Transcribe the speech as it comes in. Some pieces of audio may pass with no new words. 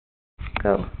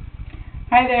Go.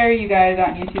 Hi there, you guys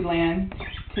out in YouTube land.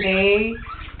 Today,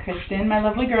 Kristen, my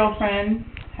lovely girlfriend,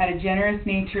 had a generous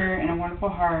nature and a wonderful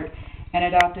heart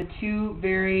and adopted two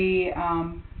very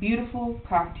beautiful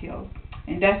cockatiels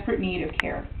in desperate need of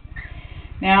care.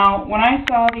 Now, when I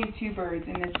saw these two birds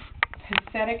in this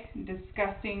pathetic,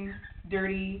 disgusting,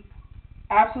 dirty,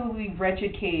 absolutely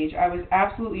wretched cage, I was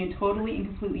absolutely and totally and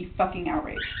completely fucking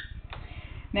outraged.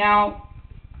 Now,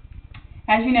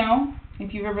 as you know,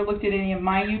 if you've ever looked at any of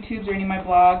my YouTubes or any of my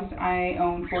blogs, I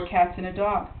own 4 cats and a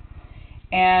dog.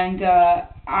 And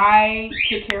I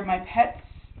take care of my pets.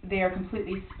 They are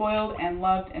completely spoiled and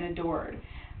loved and adored.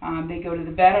 They go to the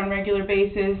vet on a regular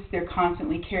basis. They're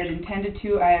constantly cared and tended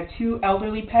to. I have 2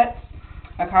 elderly pets,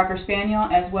 a Cocker Spaniel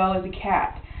as well as a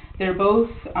cat. They're both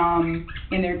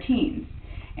in their teens.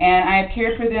 And I have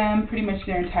cared for them pretty much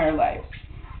their entire lives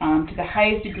to the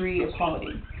highest degree of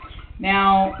quality.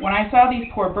 Now, when I saw these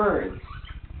poor birds,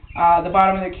 the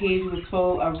bottom of their cage was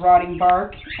full of rotting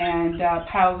bark and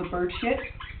piles of bird shit.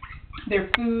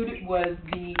 Their food was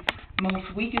the most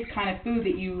weakest kind of food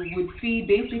that you would feed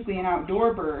basically an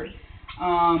outdoor bird.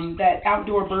 That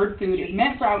outdoor bird food is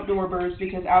meant for outdoor birds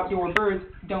because outdoor birds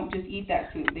don't just eat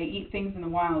that food. They eat things in the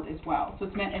wild as well. So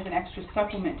it's meant as an extra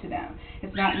supplement to them.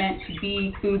 It's not meant to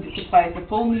be food that supplies the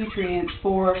full nutrients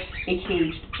for a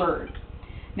caged bird.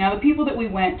 Now, the people that we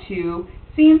went to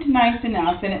seemed nice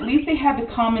enough, and at least they had the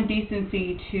common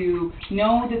decency to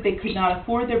know that they could not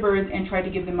afford their birds and tried to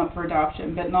give them up for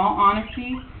adoption. But in all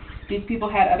honesty, these people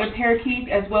had other parakeets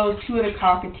as well as 2 other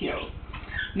cockatiels.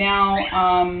 Now,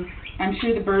 I'm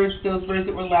sure those birds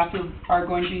that were left are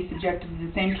going to be subjected to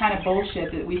the same kind of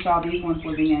bullshit that we saw these ones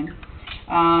living in.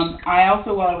 I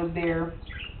also, while I was there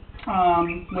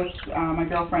with my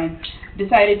girlfriend,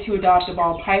 decided to adopt a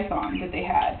ball python that they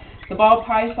had. The ball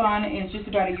python is just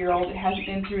about a year old. It hasn't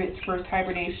been through its first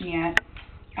hibernation yet.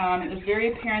 It was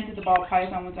very apparent that the ball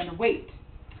python was underweight.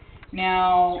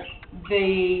 Now,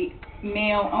 the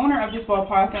male owner of this ball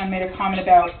python made a comment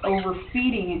about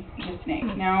overfeeding the snake.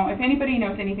 Now, if anybody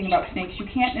knows anything about snakes, you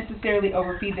can't necessarily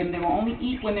overfeed them. They will only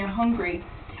eat when they're hungry,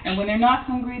 and when they're not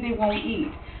hungry, they won't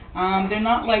eat. They're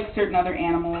not like certain other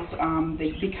animals.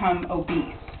 They become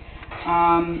obese.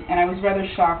 And I was rather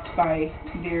shocked by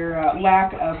their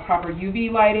lack of proper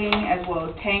UV lighting, as well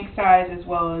as tank size, as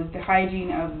well as the hygiene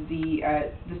of the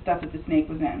stuff that the snake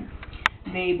was in.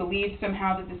 They believed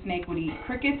somehow that the snake would eat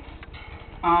crickets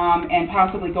and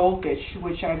possibly goldfish,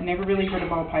 which I've never really heard of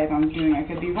ball pythons doing. I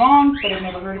could be wrong, but I've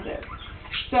never heard of this.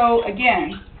 So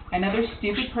again, another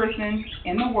stupid person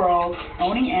in the world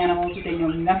owning animals that they know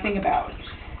nothing about.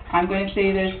 I'm going to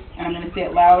say this, and I'm going to say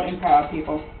it loud and proud,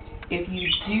 people. If you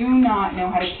do not know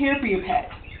how to care for your pet,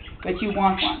 but you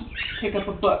want one, pick up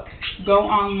a book, go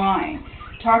online,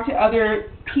 talk to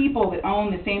other people that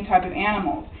own the same type of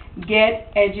animals,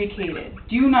 get educated.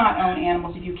 Do not own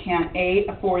animals if you can't, A,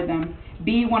 afford them,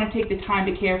 B, want to take the time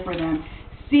to care for them,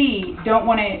 C, don't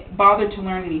want to bother to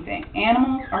learn anything.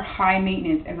 Animals are high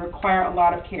maintenance and require a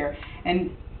lot of care.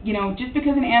 And you know, just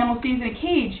because an animal stays in a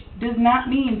cage does not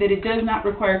mean that it does not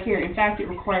require care. In fact, it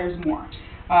requires more.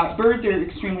 Birds are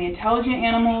extremely intelligent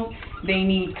animals. They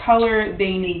need color,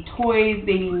 they need toys,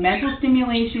 they need mental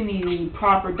stimulation, they need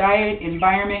proper diet,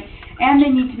 environment, and they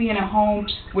need to be in a home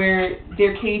where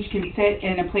their cage can sit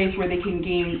in a place where they can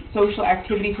gain social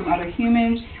activity from other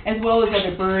humans, as well as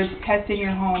other birds, pets in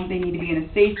your home. They need to be in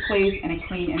a safe place and a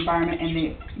clean environment, and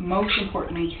they, most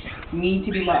importantly, need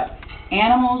to be loved.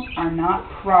 Animals are not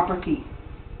property.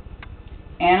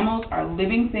 Animals are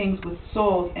living things with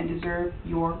souls and deserve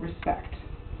your respect.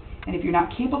 And if you're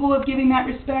not capable of giving that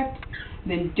respect,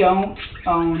 then don't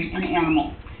own an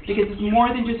animal. Because it's more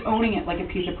than just owning it like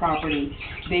a piece of property.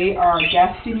 They are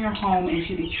guests in your home and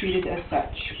should be treated as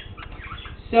such.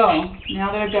 So,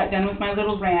 now that I've got done with my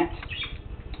little rant,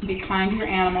 be kind to your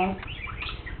animals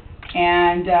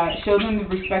and show them the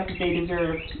respect that they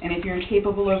deserve. And if you're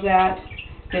incapable of that,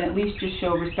 then at least just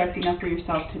show respect enough for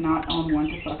yourself to not own one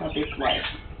to fuck up its life.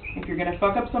 If you're going to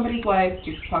fuck up somebody's life,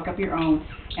 just fuck up your own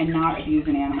and not abuse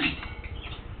an animal.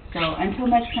 So until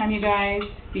next time, you guys,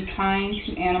 be kind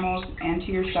to animals and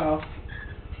to yourself,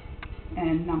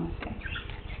 and namaste.